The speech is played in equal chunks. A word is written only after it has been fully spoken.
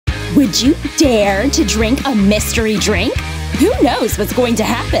Would you dare to drink a mystery drink? Who knows what's going to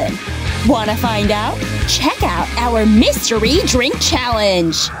happen? Wanna find out? Check out our mystery drink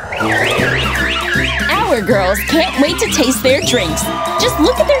challenge! Our girls can't wait to taste their drinks. Just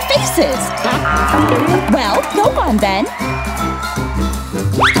look at their faces! Well, go on then.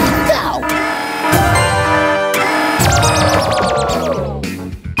 Go!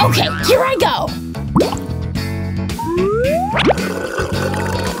 Okay, here I go!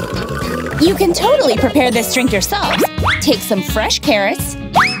 You can totally prepare this drink yourselves. Take some fresh carrots,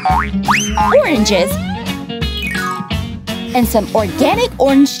 oranges, and some organic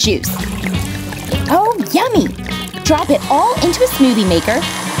orange juice. Oh, yummy! Drop it all into a smoothie maker.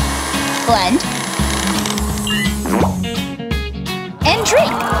 Blend. And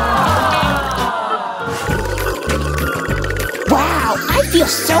drink! Wow, I feel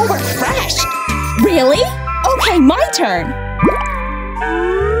so refreshed! Really? Okay, my turn!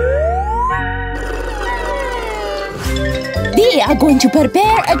 We are going to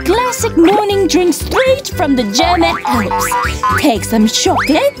prepare a classic morning drink straight from the German Alps. Take some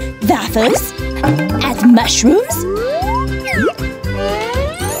chocolate, waffles, add mushrooms,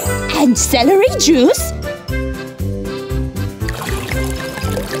 and celery juice.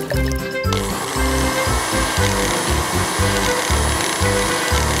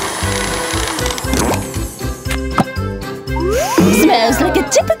 Smells like a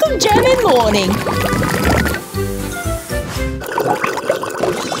typical German morning.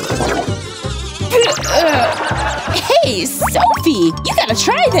 Hey, Sophie! You gotta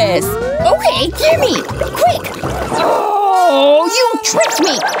try this! Okay, gimme! Quick! Oh, you tricked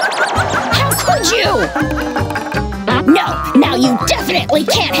me! How could you? No, now you definitely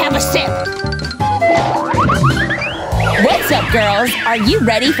can't have a sip! What's up, girls? Are you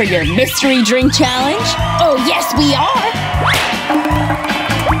ready for your mystery drink challenge? Oh, yes, we are!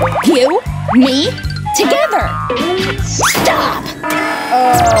 You, me, together! Stop!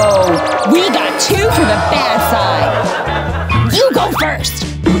 Oh, we got 2 for the bad side. You go first.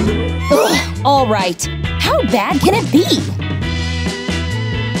 Ugh, all right. How bad can it be?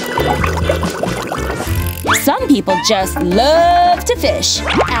 Some people just love to fish.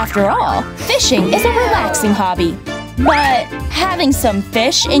 After all, fishing is a relaxing hobby. But having some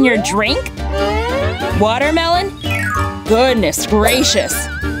fish in your drink? Watermelon? Goodness gracious.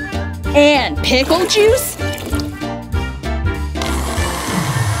 And pickle juice?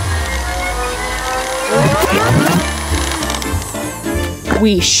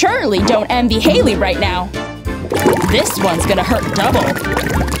 We surely don't envy Haley right now. This one's gonna hurt double.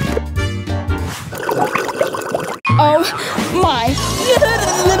 Oh my.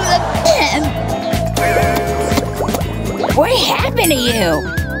 What happened to you?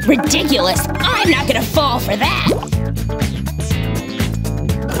 Ridiculous. I'm not gonna fall for that.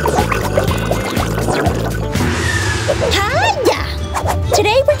 Hiya!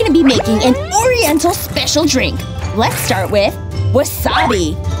 Today we're gonna be making an Oriental special drink. Let's start with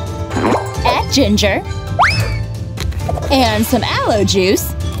Wasabi. Add ginger. And some aloe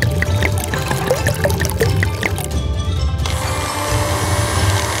juice.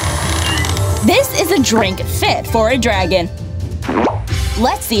 This is a drink fit for a dragon.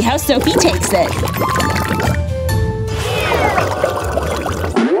 Let's see how Sophie takes it.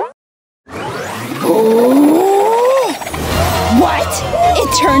 What? It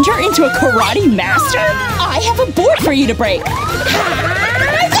turned her into a karate master? I have a board for you to break.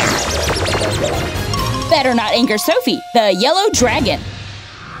 Better not anger Sophie, the yellow dragon.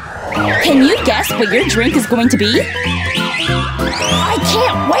 Can you guess what your drink is going to be? I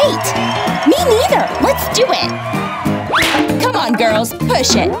can't wait! Me neither! Let's do it! Come on, girls,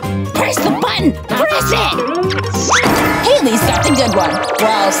 push it! Press the button! Press it! Haley's got the good one,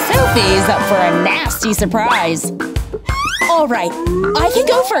 while Sophie's up for a nasty surprise. Alright, I can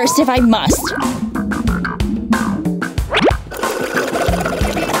go first if I must.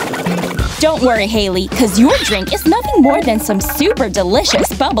 Don't worry, Haley, cause your drink is nothing more than some super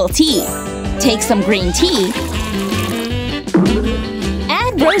delicious bubble tea. Take some green tea.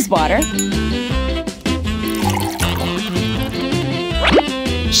 Add rose water.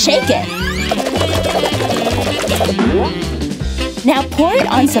 Shake it. Now pour it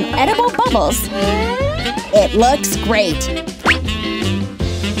on some edible bubbles. It looks great.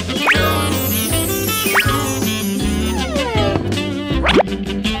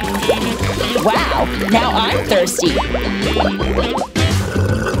 Wow, now I'm thirsty.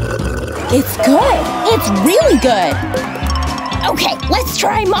 It's good. It's really good. Okay, let's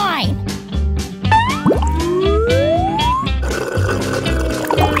try mine.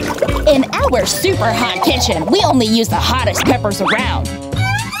 In our super hot kitchen, we only use the hottest peppers around.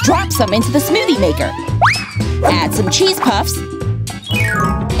 Drop some into the smoothie maker. Add some cheese puffs.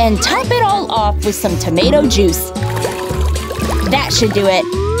 And top it all off with some tomato juice. That should do it.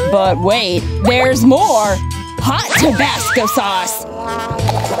 But wait, there's more! Hot Tabasco sauce!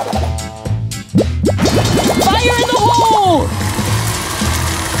 Fire in the hole!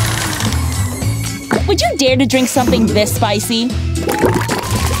 Would you dare to drink something this spicy?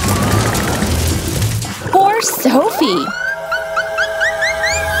 Poor Sophie!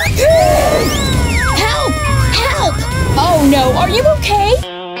 Help! Help! Oh no, are you okay?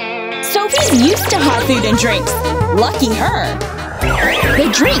 Sophie's used to hot food and drinks. Lucky her. The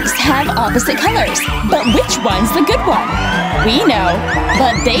drinks have opposite colors, but which one's the good one? We know,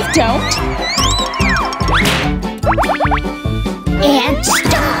 but they don't. And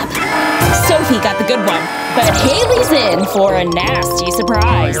stop! Sophie got the good one, but Haley's in for a nasty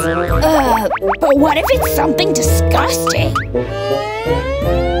surprise. But what if it's something disgusting?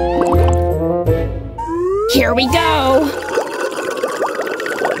 Here we go!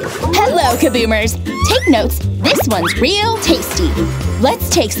 Hello, Kaboomers! Take notes, this one's real tasty. Let's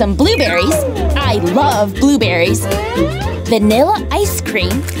take some blueberries. I love blueberries. Vanilla ice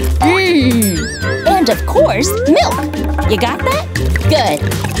cream. And of course, milk. You got that? Good.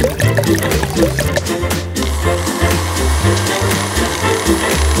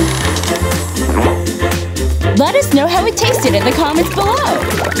 Let us know how it tasted in the comments below.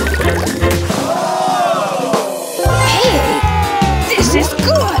 Hey, this is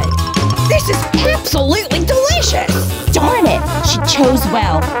good. This is absolutely delicious! Darn it! She chose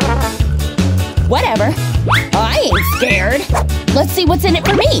well. Whatever. I ain't scared. Let's see what's in it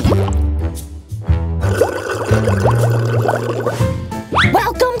for me.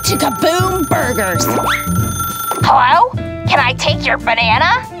 Welcome to Kaboom Burgers! Hello? Can I take your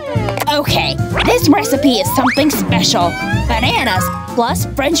banana? Okay, this recipe is something special. Bananas plus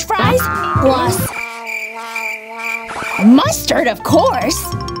French fries plus… mustard, of course!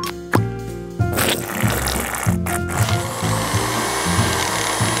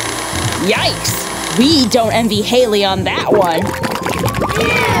 Yikes! We don't envy Haley on that one.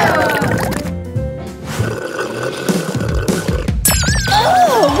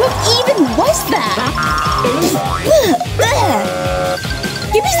 Oh, what even was that?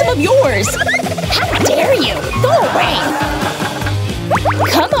 Give me some of yours! How dare you! Go away!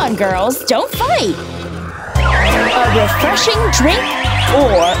 Come on, girls, don't fight! A refreshing drink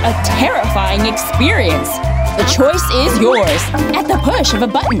or a terrifying experience. The choice is yours, at the push of a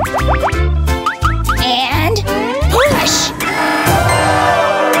button. And… push!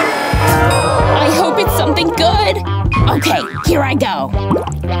 I hope it's something good! Okay, here I go.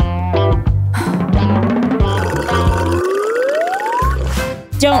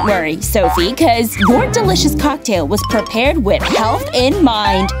 Don't worry, Sophie, cause your delicious cocktail was prepared with health in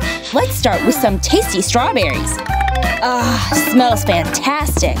mind. Let's start with some tasty strawberries. Smells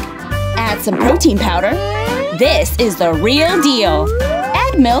fantastic. Add some protein powder. This is the real deal.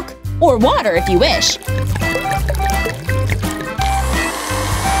 Add milk, or water if you wish.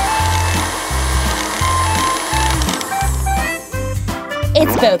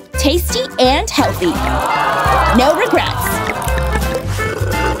 It's both tasty and healthy. No regrets.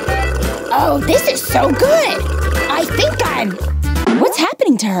 Oh, this is so good! I think I'm… What's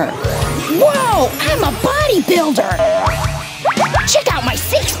happening to her? Whoa! I'm a bodybuilder! Check out my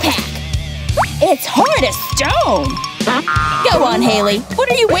six-pack! It's hard as stone! Go on, Haley.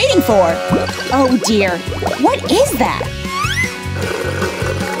 What are you waiting for? Oh dear. What is that?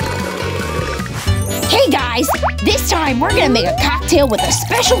 Hey guys! This time we're gonna make a cocktail with a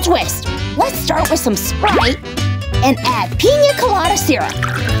special twist. Let's start with some Sprite and add pina colada syrup.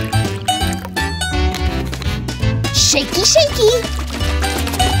 Shaky, shaky!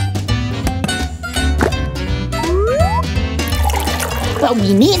 But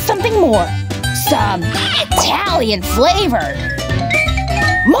we need something more. Some Italian flavor.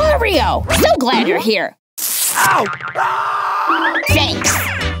 Mario! So glad you're here. Ow! Thanks.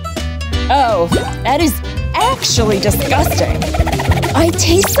 Oh, that is actually disgusting. I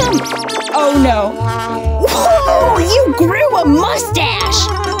taste some… Oh no. Whoa! You grew a mustache!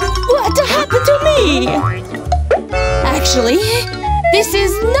 What happened to me? Actually, this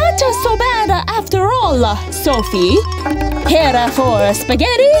is not so bad after all, Sophie. Here for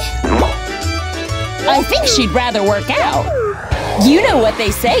spaghetti? I think she'd rather work out. You know what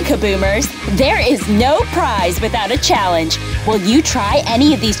they say, Kaboomers. There is no prize without a challenge. Will you try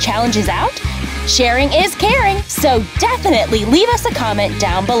any of these challenges out? Sharing is caring, so definitely leave us a comment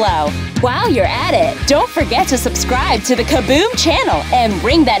down below. While you're at it, don't forget to subscribe to the Kaboom channel and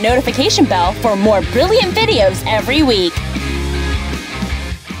ring that notification bell for more brilliant videos every week.